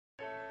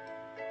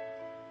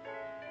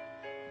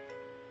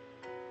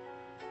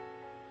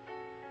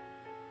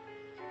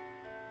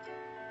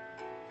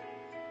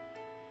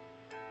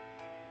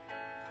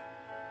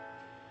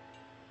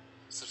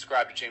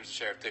subscribe to James the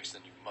Sheriff Dixon,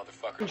 you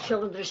motherfucker.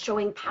 Children are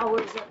showing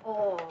powers at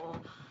all.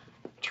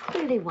 Do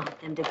you really want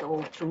them to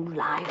go through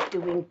life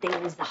doing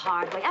things the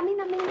hard way? I mean,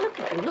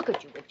 look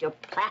at you with your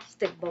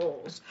plastic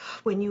bowls.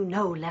 When you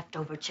know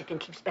leftover chicken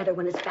keeps better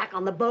when it's back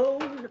on the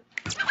bone.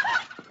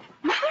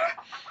 Mother,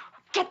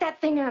 get that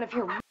thing out of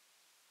here.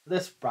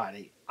 This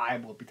Friday, I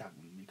will be talking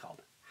about a movie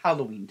called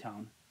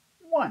Halloweentown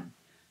 1.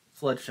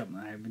 So let's jump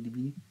on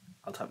IMDb.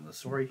 I'll talk about the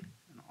story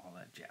and all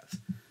that jazz.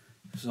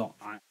 So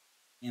on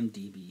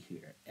IMDb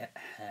here, it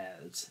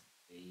has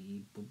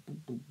a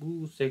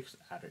 6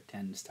 out of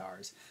 10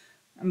 stars.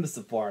 And this is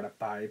a 4 out of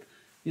 5.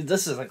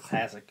 This is a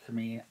classic for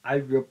me. I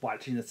grew up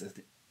watching this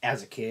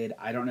as a kid.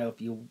 I don't know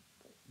if you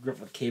grew up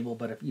with cable,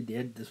 but if you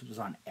did, this was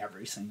on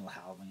every single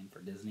Halloween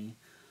for Disney.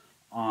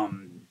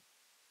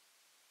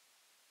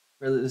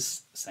 Really,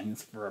 this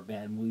thing's for a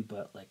bad movie,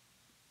 but like,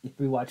 if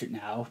we watch it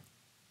now,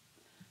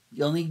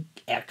 the only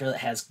actor that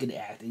has good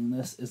acting in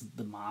this is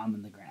the mom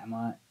and the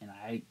grandma, and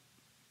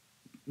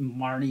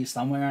Marnie's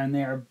somewhere in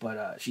there,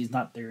 but she's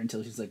not there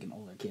until she's like an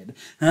older kid.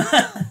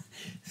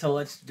 So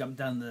let's jump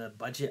down the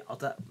budget. I'll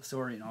tell the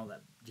story and all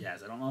that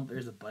jazz. I don't know if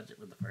there's a budget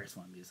for the first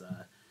one because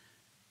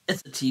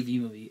it's a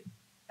TV movie,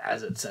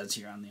 as it says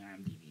here on the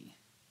IMDb.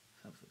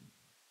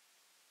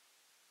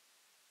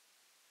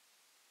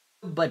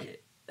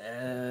 Budget,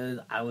 as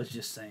I was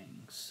just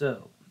saying.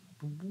 So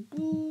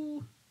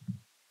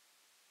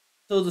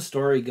the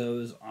story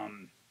goes,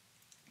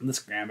 this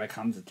grandma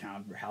comes to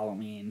town for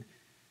Halloween,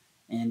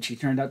 and she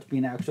turned out to be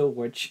an actual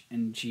witch,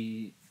 and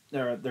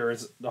there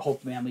is the whole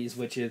family is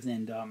witches,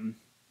 and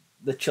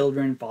the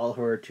children follow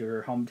her to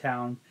her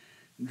hometown.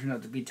 It turned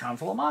out to be a town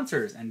full of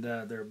monsters, and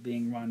they're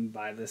being run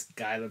by this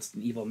guy that's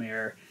an evil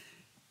mayor,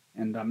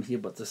 and he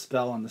puts a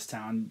spell on this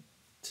town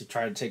to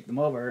try to take them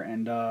over,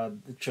 and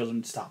the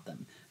children stop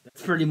them.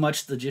 That's pretty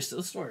much the gist of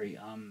the story.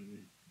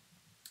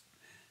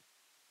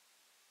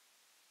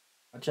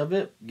 Much of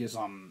it because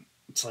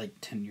it's like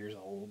 10 years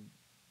old.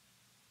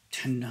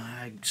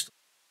 I just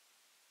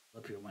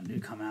up here when did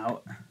it come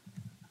out?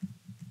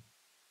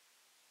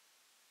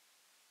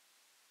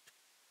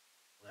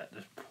 At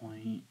this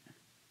point,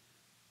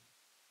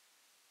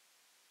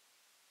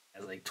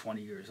 as like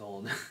 20 years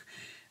old,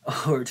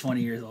 or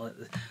 20 years old.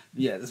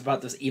 Yeah, it's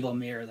about this evil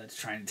mayor that's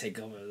trying to take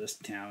over this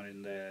town,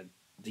 and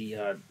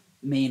the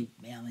main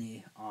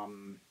family.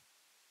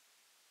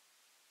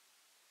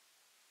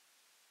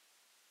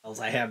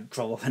 I have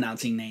trouble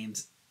pronouncing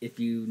names. If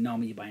you know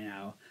me by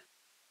now.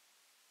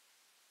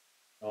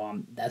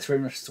 That's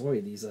pretty much the story.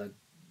 These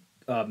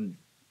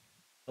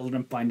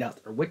children find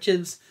out they're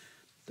witches.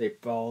 They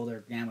follow their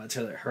grandma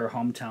to her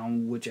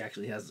hometown, which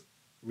actually has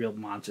real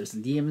monsters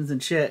and demons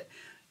and shit.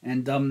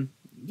 And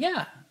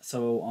yeah.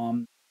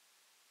 So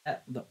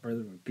without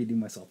further repeating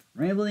myself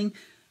and rambling,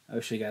 I'll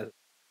show you guys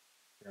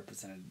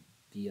represented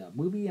the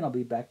movie, and I'll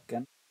be back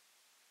again.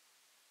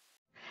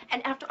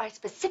 And after I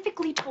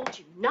specifically told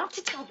you not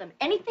to tell them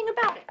anything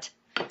about it,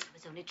 I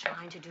was only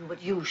trying to do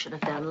what you should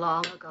have done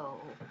long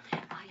ago.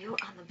 You're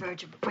on the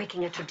verge of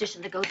breaking a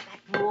tradition that goes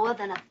back more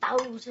than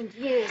 1,000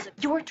 years.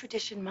 Your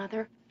tradition,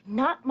 Mother,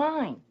 not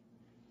mine.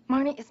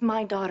 Marnie is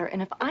my daughter, and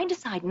if I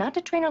decide not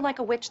to train her like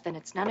a witch, then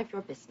it's none of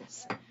your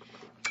business.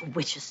 A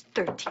witch's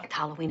 13th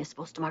Halloween is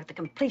supposed to mark the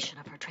completion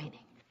of her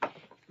training. If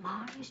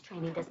Marnie's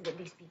training doesn't at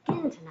least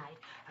begin tonight,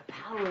 her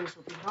powers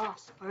will be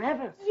lost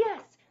forever.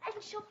 Yes,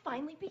 and she'll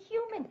finally be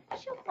human.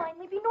 She'll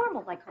finally be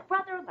normal, like her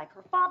brother, like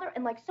her father,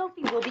 and like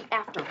Sophie will be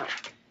after her.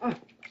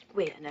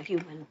 When a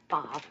human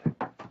father.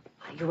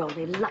 You're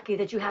only lucky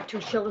that you have 2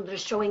 children that are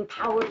showing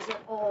powers at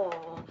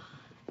all.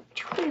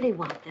 Do you really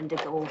want them to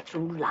go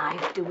through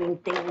life doing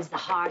things the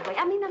hard way?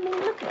 I mean,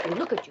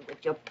 look at you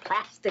with your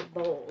plastic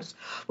bowls.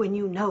 When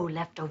you know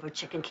leftover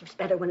chicken keeps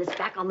better when it's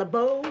back on the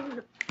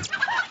bone.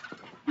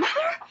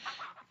 Mother,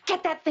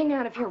 get that thing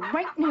out of here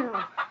right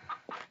now.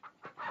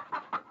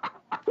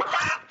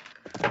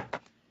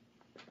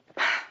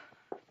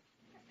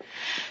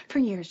 For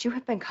years, you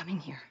have been coming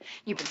here.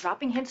 You've been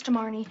dropping hints to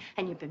Marnie,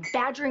 and you've been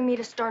badgering me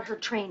to start her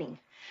training.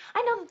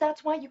 I know that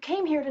that's why you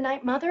came here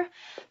tonight, Mother,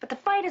 but the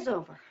fight is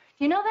over.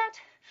 You know that?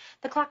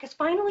 The clock has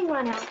finally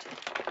run out,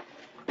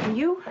 and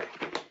you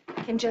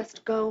can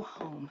just go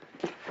home.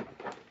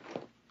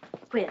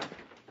 Quinn,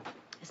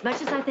 as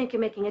much as I think you're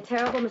making a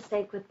terrible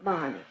mistake with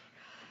Marnie,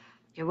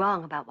 you're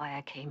wrong about why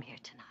I came here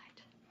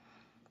tonight.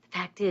 The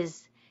fact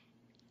is,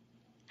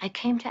 I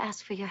came to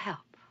ask for your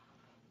help.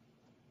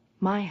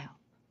 My help?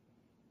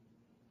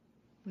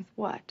 With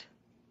what?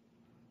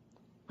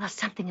 Well,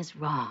 something is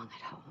wrong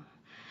at home.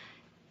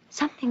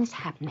 Something's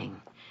happening.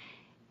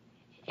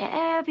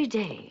 Every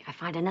day, I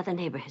find another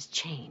neighbor has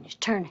changed,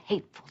 turned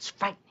hateful, it's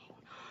frightening.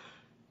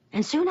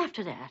 And soon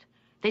after that,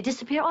 they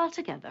disappear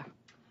altogether.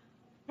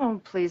 Oh,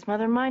 please,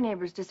 Mother, my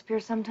neighbors disappear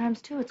sometimes,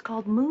 too. It's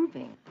called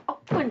moving. Oh,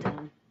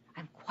 Gwendolyn,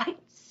 I'm quite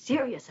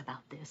serious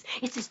about this.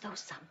 It's as though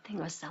something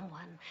or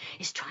someone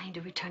is trying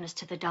to return us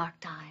to the dark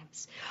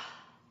times.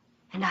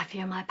 And I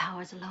fear my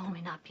powers alone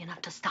may not be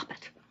enough to stop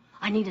it.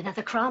 I need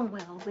another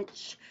Cromwell,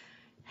 which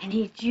I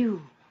need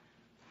you.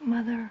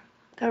 Mother,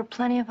 There are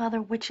plenty of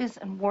other witches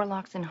and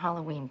warlocks in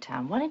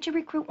Halloweentown. Why didn't you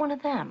recruit one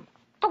of them?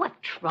 Oh,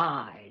 I've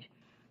tried.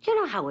 You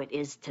know how it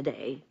is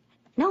today.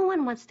 No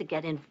one wants to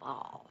get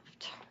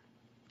involved.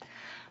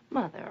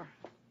 Mother,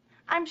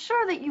 I'm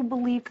sure that you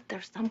believe that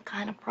there's some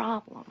kind of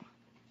problem.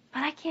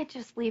 But I can't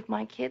just leave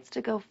my kids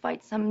to go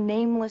fight some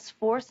nameless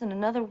force in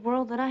another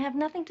world that I have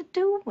nothing to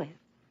do with.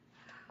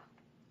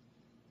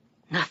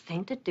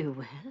 Nothing to do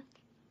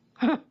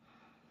with?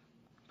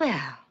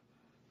 Well,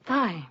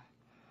 fine.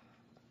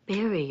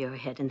 Bury your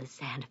head in the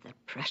sand of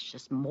that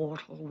precious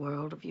mortal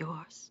world of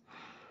yours.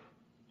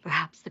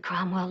 Perhaps the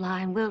Cromwell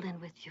line will end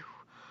with you.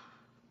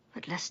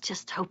 But let's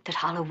just hope that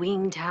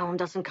Halloweentown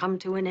doesn't come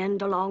to an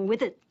end along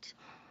with it.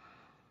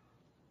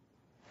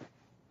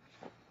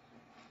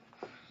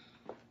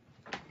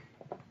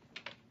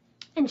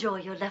 Enjoy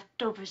your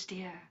leftovers,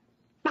 dear.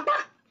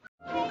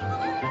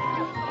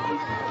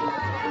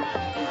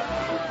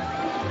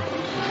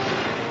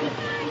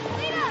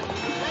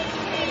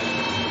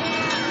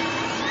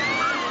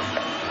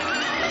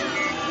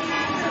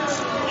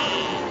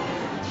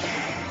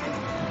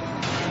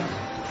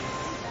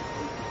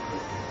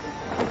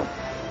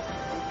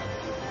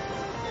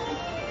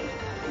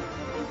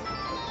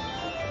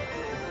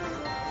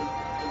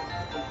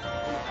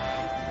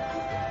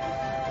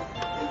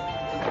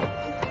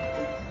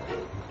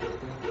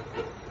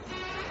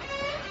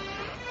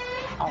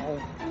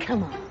 Oh,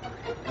 come on.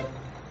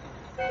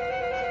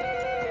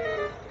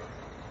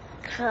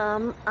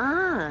 Come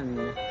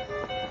on.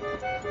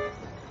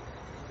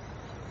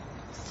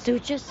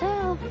 Suit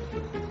yourself.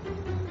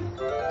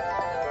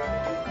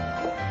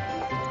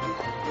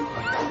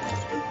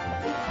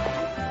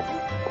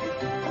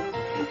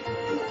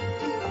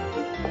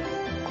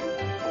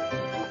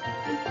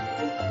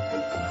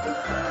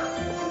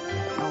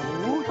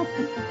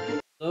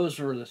 Those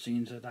were the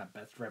scenes that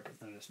best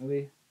represent this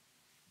movie.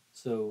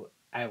 So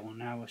I will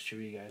now show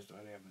you guys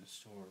what I have in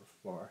store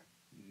for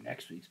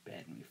next week's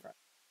Bad Movie Friday.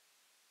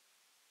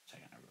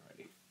 Second,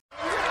 everybody.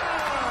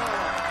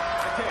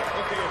 Okay,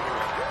 everyone.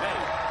 Now,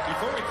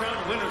 before we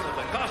crown the winners of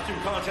the costume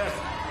contest,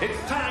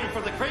 it's time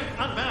for the great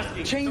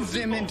unmasking. Change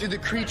them into the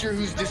creature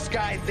whose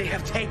disguise they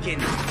have taken.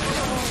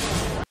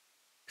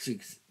 Next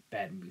week's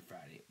Bad Movie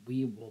Friday,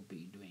 we will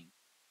be doing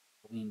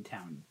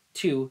Halloweentown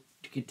 2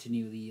 to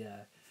continue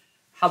the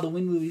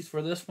Halloween movies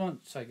for this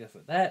month. So I guess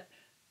with that,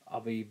 I'll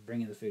be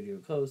bringing this video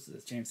to a close. This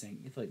is James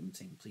saying, if you like me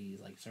saying,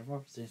 please like, subscribe,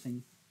 more.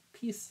 Saying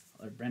peace.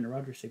 I'll let Brandon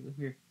Rogers say with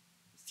me.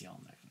 See y'all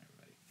next one,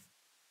 everybody.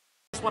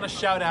 I just want to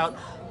shout out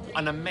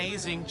an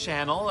amazing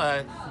channel,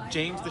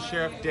 James the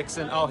Sheriff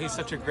Dixon. Oh, he's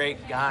such a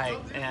great guy,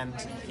 and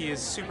he is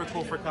super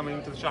cool for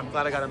coming to the show. I'm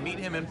glad I got to meet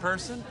him in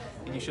person,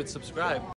 and you should subscribe.